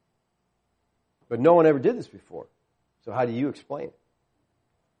 But no one ever did this before. So how do you explain it?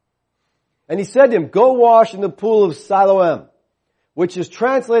 And he said to him, go wash in the pool of Siloam, which is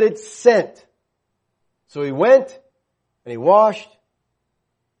translated sent. So he went and he washed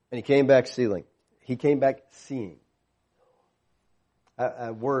and he came back seeing. He came back seeing.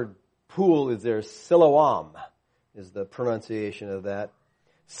 A word pool is there. Siloam is the pronunciation of that.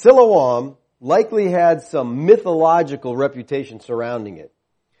 Siloam likely had some mythological reputation surrounding it,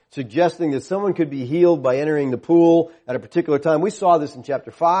 suggesting that someone could be healed by entering the pool at a particular time. We saw this in chapter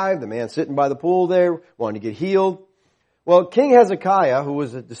 5, the man sitting by the pool there, wanting to get healed. Well, King Hezekiah, who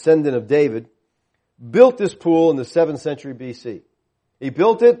was a descendant of David, built this pool in the 7th century BC. He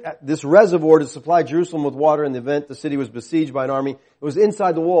built it, this reservoir, to supply Jerusalem with water in the event the city was besieged by an army. It was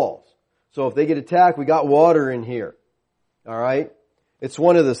inside the walls. So if they get attacked, we got water in here. All right? It's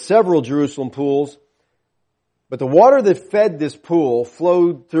one of the several Jerusalem pools. But the water that fed this pool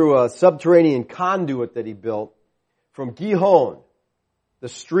flowed through a subterranean conduit that he built from Gihon, the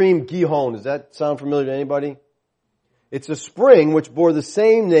stream Gihon. Does that sound familiar to anybody? It's a spring which bore the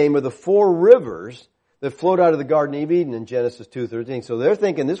same name of the 4 rivers that flowed out of the Garden of Eden in Genesis 2:13. So they're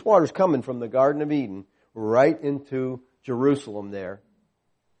thinking this water's coming from the Garden of Eden right into Jerusalem there.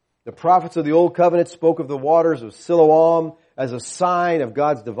 The prophets of the Old Covenant spoke of the waters of Siloam as a sign of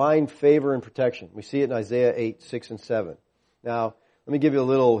God's divine favor and protection. We see it in Isaiah 8, 6, and 7. Now, let me give you a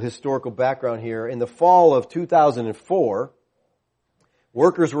little historical background here. In the fall of 2004,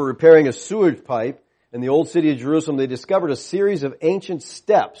 workers were repairing a sewage pipe in the old city of Jerusalem. They discovered a series of ancient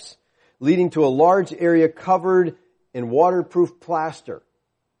steps leading to a large area covered in waterproof plaster.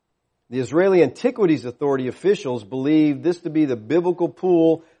 The Israeli Antiquities Authority officials believed this to be the biblical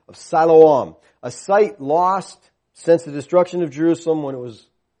pool of Siloam, a site lost since the destruction of Jerusalem when it was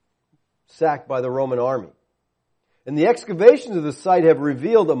sacked by the Roman army. And the excavations of the site have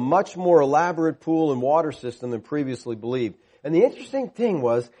revealed a much more elaborate pool and water system than previously believed. And the interesting thing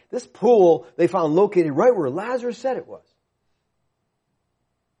was, this pool they found located right where Lazarus said it was.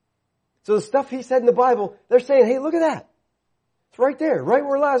 So the stuff he said in the Bible, they're saying, hey, look at that. It's right there, right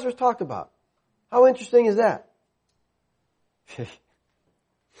where Lazarus talked about. How interesting is that?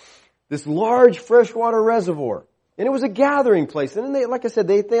 This large freshwater reservoir. And it was a gathering place. And then like I said,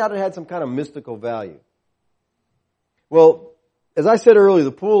 they thought it had some kind of mystical value. Well, as I said earlier,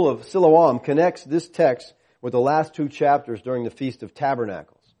 the pool of Siloam connects this text with the last 2 chapters during the Feast of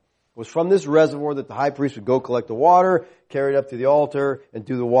Tabernacles. It was from this reservoir that the high priest would go collect the water, carry it up to the altar, and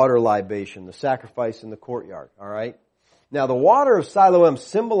do the water libation, the sacrifice in the courtyard. All right? Now, the water of Siloam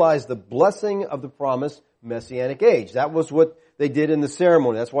symbolized the blessing of the promised Messianic age. That was what they did in the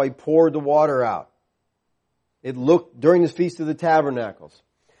ceremony. That's why he poured the water out. It looked during this Feast of the Tabernacles.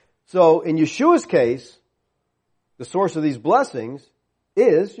 So, in Yeshua's case, the source of these blessings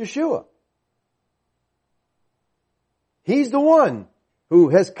is Yeshua. He's the one who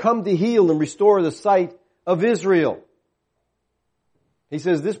has come to heal and restore the sight of Israel. He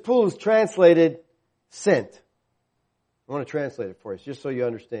says this pool is translated sent. I want to translate it for you, just so you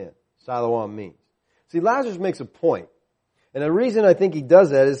understand. Siloam means. See, Lazarus makes a point. And the reason I think he does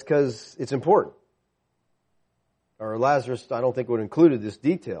that is because it's important. Or Lazarus, I don't think would have included this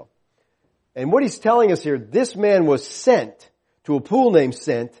detail. And what he's telling us here, this man was sent to a pool named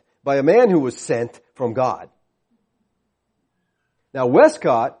Sent by a man who was sent from God. Now,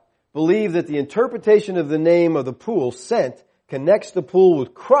 Westcott believed that the interpretation of the name of the pool, Sent, connects the pool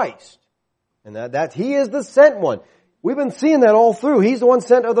with Christ. And that he is the sent one. We've been seeing that all through. He's the one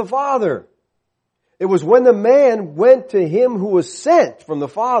sent of the Father. It was when the man went to him who was sent from the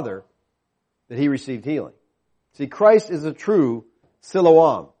Father that he received healing. See, Christ is a true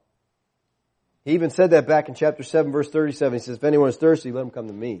Siloam. He even said that back in chapter 7, verse 37. He says, if anyone is thirsty, let him come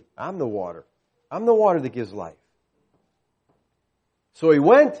to me. I'm the water. I'm the water that gives life. So he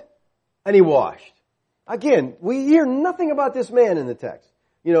went and he washed. Again, we hear nothing about this man in the text.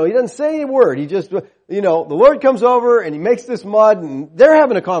 You know, he doesn't say a word. He just, you know, the Lord comes over and he makes this mud and they're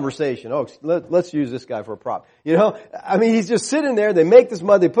having a conversation. Oh, let's use this guy for a prop. You know, I mean, he's just sitting there. They make this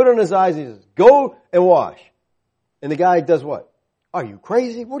mud. They put it on his eyes. He says, go and wash. And the guy does what? Are you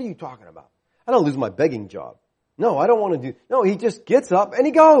crazy? What are you talking about? I don't lose my begging job. No, I don't want to do. No, he just gets up and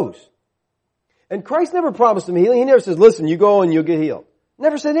he goes. And Christ never promised him healing. He never says, listen, you go and you'll get healed.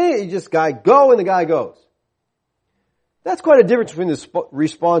 Never said anything. He just, guy, go, and the guy goes. That's quite a difference between the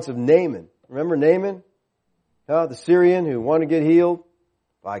response of Naaman. Remember Naaman? The Syrian who wanted to get healed?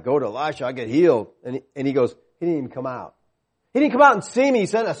 If I go to Elisha, I get healed. And he goes, he didn't even come out. He didn't come out and see me. He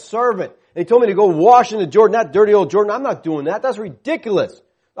sent a servant. And he told me to go wash in the Jordan, that dirty old Jordan. I'm not doing that. That's ridiculous.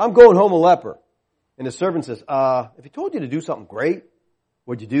 I'm going home a leper. And the servant says, if he told you to do something great,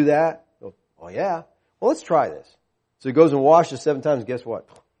 would you do that? Goes, oh yeah. Well, let's try this. So he goes and washes 7 times. Guess what?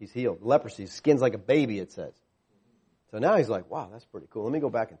 He's healed. Leprosy. His skin's like a baby, it says. So now he's like, wow, that's pretty cool. Let me go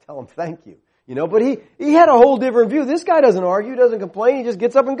back and tell him thank you. You know, but he had a whole different view. This guy doesn't argue, doesn't complain. He just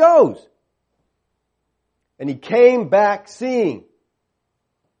gets up and goes. And he came back seeing.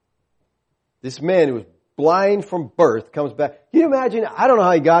 This man who was blind from birth comes back. Can you imagine? I don't know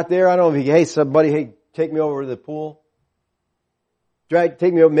how he got there. I don't know if he, hey, somebody, hey, take me over to the pool.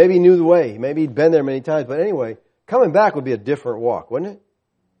 Take me over. Maybe he knew the way. Maybe he'd been there many times. But anyway, coming back would be a different walk, wouldn't it?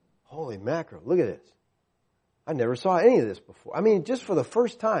 Holy mackerel. Look at this. I never saw any of this before. I mean, just for the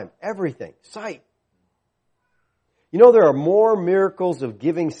first time, everything. Sight. You know, there are more miracles of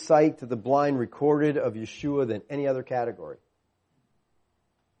giving sight to the blind recorded of Yeshua than any other category.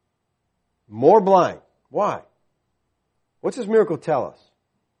 More blind. Why? What's this miracle tell us?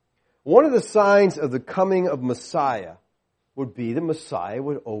 One of the signs of the coming of Messiah would be that Messiah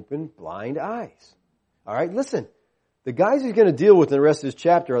would open blind eyes. All right, listen. The guys he's going to deal with in the rest of this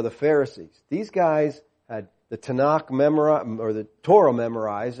chapter are the Pharisees. These guys had the Tanakh memorized, or the Torah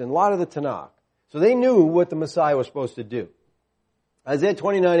memorized, and a lot of the Tanakh. So they knew what the Messiah was supposed to do. Isaiah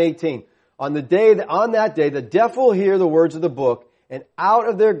 29:18. On that day, the deaf will hear the words of the book, and out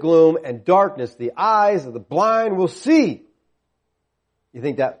of their gloom and darkness, the eyes of the blind will see. You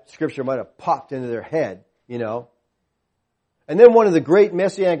think that scripture might have popped into their head, you know. And then one of the great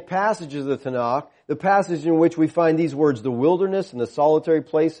messianic passages of the Tanakh, the passage in which we find these words, the wilderness and the solitary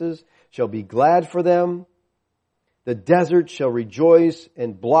places shall be glad for them. The desert shall rejoice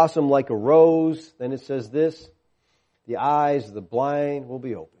and blossom like a rose. Then it says this, the eyes of the blind will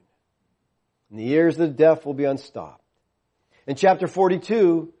be opened, and the ears of the deaf will be unstopped. In chapter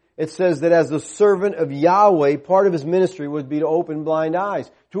 42, it says that as the servant of Yahweh, part of his ministry would be to open blind eyes.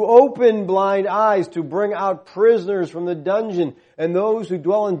 To open blind eyes, to bring out prisoners from the dungeon and those who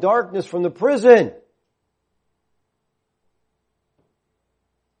dwell in darkness from the prison.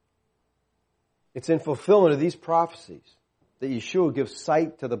 It's in fulfillment of these prophecies that Yeshua gives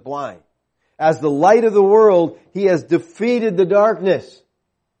sight to the blind. As the light of the world, he has defeated the darkness.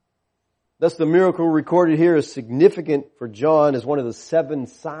 Thus the miracle recorded here is significant for John as one of the 7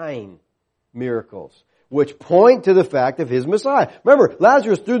 sign miracles, which point to the fact of his Messiah. Remember,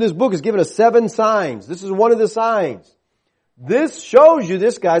 Lazarus through this book has given us 7 signs. This is one of the signs. This shows you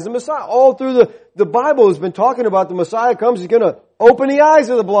this guy's the Messiah. All through the Bible has been talking about the Messiah comes, he's going to open the eyes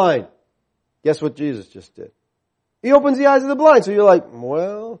of the blind. Guess what Jesus just did? He opens the eyes of the blind. So you're like,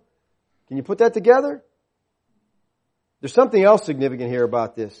 well, can you put that together? There's something else significant here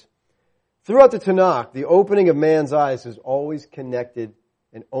about this. Throughout the Tanakh, the opening of man's eyes is always connected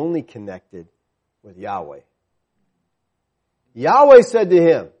and only connected with Yahweh. Yahweh said to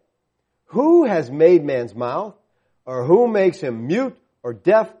him, who has made man's mouth? Or who makes him mute or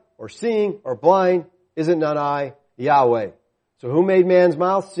deaf or seeing or blind? Is it not I, Yahweh? So who made man's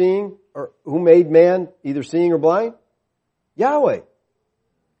mouth seeing, or who made man either seeing or blind? Yahweh.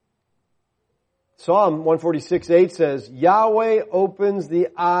 Psalm 146:8 says, Yahweh opens the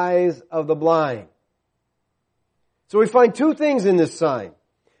eyes of the blind. So we find 2 things in this sign.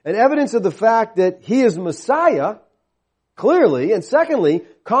 An evidence of the fact that he is Messiah, clearly, and secondly,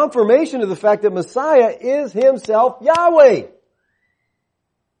 confirmation of the fact that Messiah is himself Yahweh.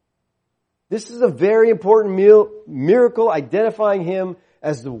 This is a very important miracle identifying him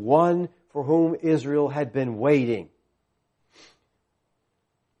as the one for whom Israel had been waiting.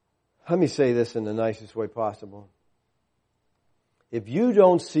 Let me say this in the nicest way possible. If you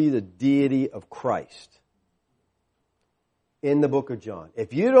don't see the deity of Christ in the book of John,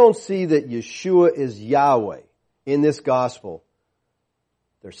 if you don't see that Yeshua is Yahweh in this gospel,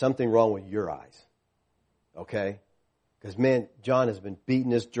 there's something wrong with your eyes. Okay? Because man, John has been beating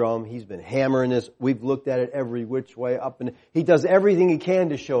this drum. He's been hammering this. We've looked at it every which way up, and he does everything he can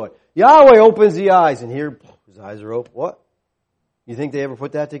to show it. Yahweh opens the eyes, and here his eyes are open. What? You think they ever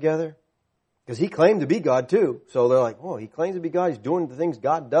put that together? Because he claimed to be God too. So they're like, oh, he claims to be God. He's doing the things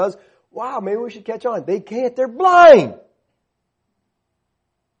God does. Wow, maybe we should catch on. They can't. They're blind.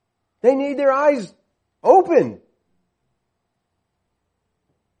 They need their eyes open.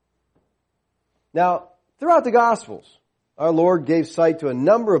 Now, throughout the Gospels, our Lord gave sight to a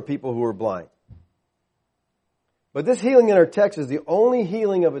number of people who were blind. But this healing in our text is the only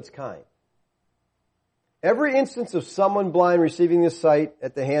healing of its kind. Every instance of someone blind receiving this sight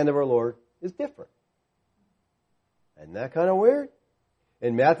at the hand of our Lord is different. Isn't that kind of weird?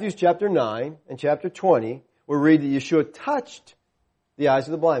 In Matthew chapter 9 and chapter 20, we read that Yeshua touched the eyes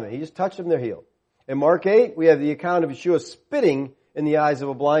of the blind man. He just touched them, they're healed. In Mark 8, we have the account of Yeshua spitting in the eyes of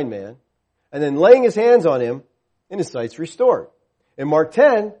a blind man and then laying his hands on him, and his sight's restored. In Mark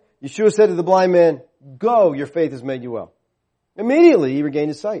 10, Yeshua said to the blind man, go, your faith has made you well. Immediately he regained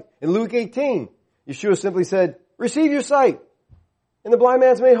his sight. In Luke 18, Yeshua simply said, receive your sight, and the blind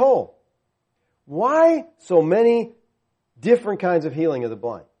man's made whole. Why so many different kinds of healing of the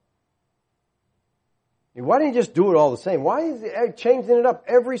blind? I mean, why didn't he just do it all the same? Why is he changing it up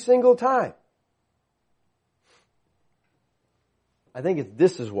every single time? I think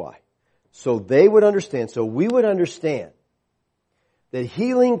this is why. So they would understand, so we would understand that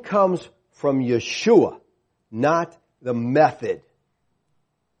healing comes from Yeshua, not the method.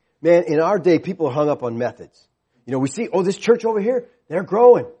 Man, in our day, people are hung up on methods. You know, we see, oh, this church over here, they're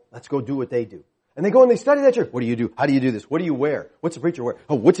growing. Let's go do what they do. And they go and they study that church. What do you do? How do you do this? What do you wear? What's the preacher wear?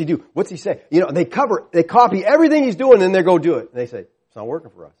 Oh, what's he do? What's he say? You know, they copy everything he's doing, and then they go do it. And they say, it's not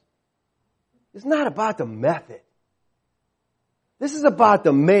working for us. It's not about the method. This is about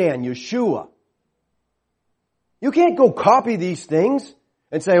the man, Yeshua. You can't go copy these things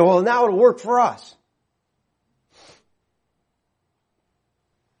and say, well, now it'll work for us.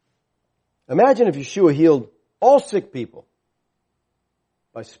 Imagine if Yeshua healed all sick people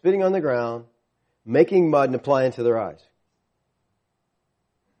by spitting on the ground, making mud, and applying it to their eyes.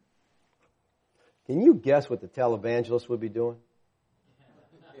 Can you guess what the televangelists would be doing?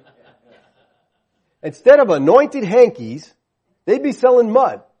 Instead of anointed hankies, they'd be selling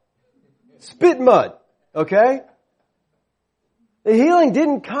mud. Spit mud. Okay? The healing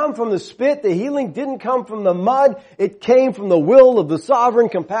didn't come from the spit. The healing didn't come from the mud. It came from the will of the sovereign,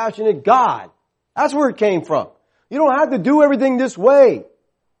 compassionate God. That's where it came from. You don't have to do everything this way.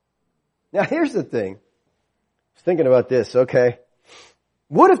 Now here's the thing. I was thinking about this, okay?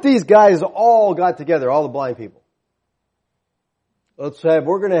 What if these guys all got together, all the blind people?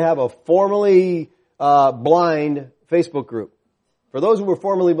 We're going to have a formerly blind Facebook group. For those who were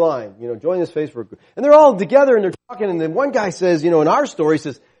formerly blind, join this Facebook group. And they're all together and they're talking, and then one guy says, in our story,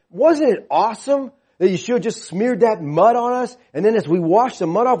 says, wasn't it awesome that Yeshua just smeared that mud on us, and then as we washed the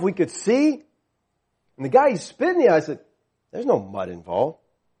mud off, we could see? And the guy he spit in the eye said, there's no mud involved.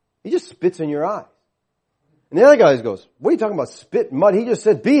 He just spits in your eyes. And the other guy goes, what are you talking about, spit and mud? He just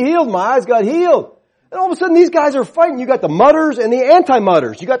said, be healed, my eyes got healed. And all of a sudden these guys are fighting. You got the mutters and the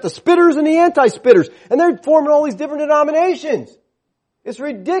anti-mutters. You got the spitters and the anti-spitters. And they're forming all these different denominations. It's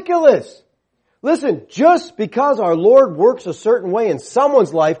ridiculous. Listen, just because our Lord works a certain way in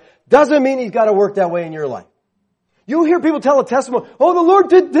someone's life doesn't mean He's got to work that way in your life. You hear people tell a testimony, oh, the Lord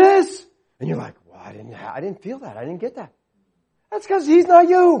did this. And you're like, well, I didn't feel that. I didn't get that. That's because He's not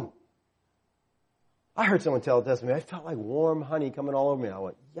you. I heard someone tell a testimony. I felt like warm honey coming all over me. I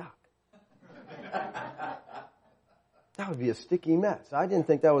went, yuck. That would be a sticky mess. I didn't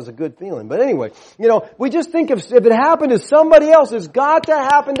think that was a good feeling. But anyway, we just think if it happened to somebody else, it's got to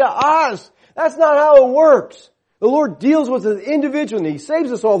happen to us. That's not how it works. The Lord deals with an individual, and He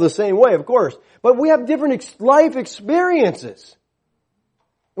saves us all the same way, of course. But we have different life experiences.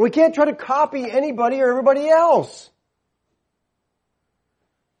 And we can't try to copy anybody or everybody else.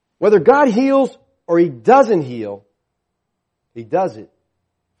 Whether God heals or He doesn't heal, He does it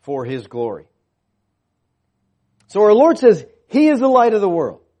for His glory. So our Lord says He is the light of the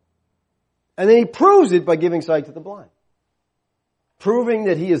world. And then He proves it by giving sight to the blind. Proving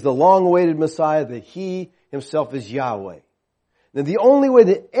that He is the long-awaited Messiah, that He Himself is Yahweh. Now the only way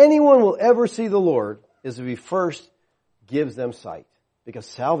that anyone will ever see the Lord is if He first gives them sight. Because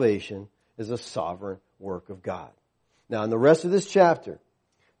salvation is a sovereign work of God. Now in the rest of this chapter,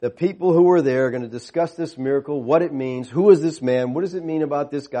 the people who were there are going to discuss this miracle, what it means, who is this man, what does it mean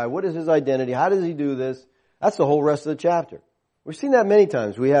about this guy, what is his identity, how does he do this? That's the whole rest of the chapter. We've seen that many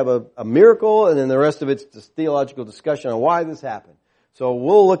times. We have a miracle, and then the rest of it's just theological discussion on why this happened. So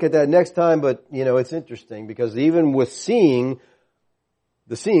we'll look at that next time, but it's interesting because even with the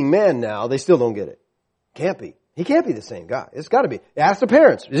seeing man now, they still don't get it. Can't be. He can't be the same guy. It's got to be. Ask the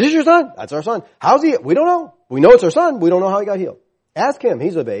parents. Is this your son? That's our son. How's he? We don't know. We know it's our son. We don't know how he got healed. Ask him.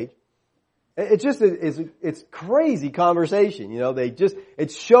 He's of age. It's crazy conversation.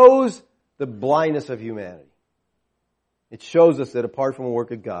 It shows the blindness of humanity. It shows us that apart from the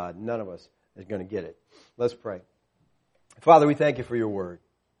work of God, none of us is going to get it. Let's pray. Father, we thank You for Your word.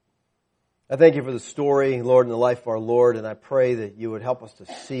 I thank You for the story, Lord, and the life of our Lord, and I pray that You would help us to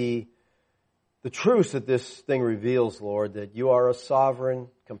see the truths that this thing reveals, Lord, that You are a sovereign,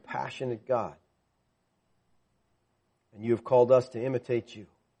 compassionate God. And You have called us to imitate You.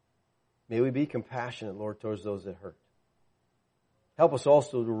 May we be compassionate, Lord, towards those that hurt. Help us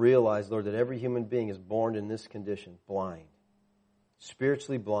also to realize, Lord, that every human being is born in this condition, blind,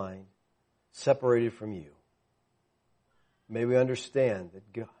 spiritually blind, separated from You. May we understand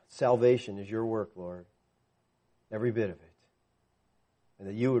that salvation is Your work, Lord, every bit of it, and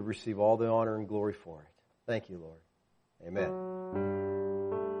that You would receive all the honor and glory for it. Thank You, Lord. Amen.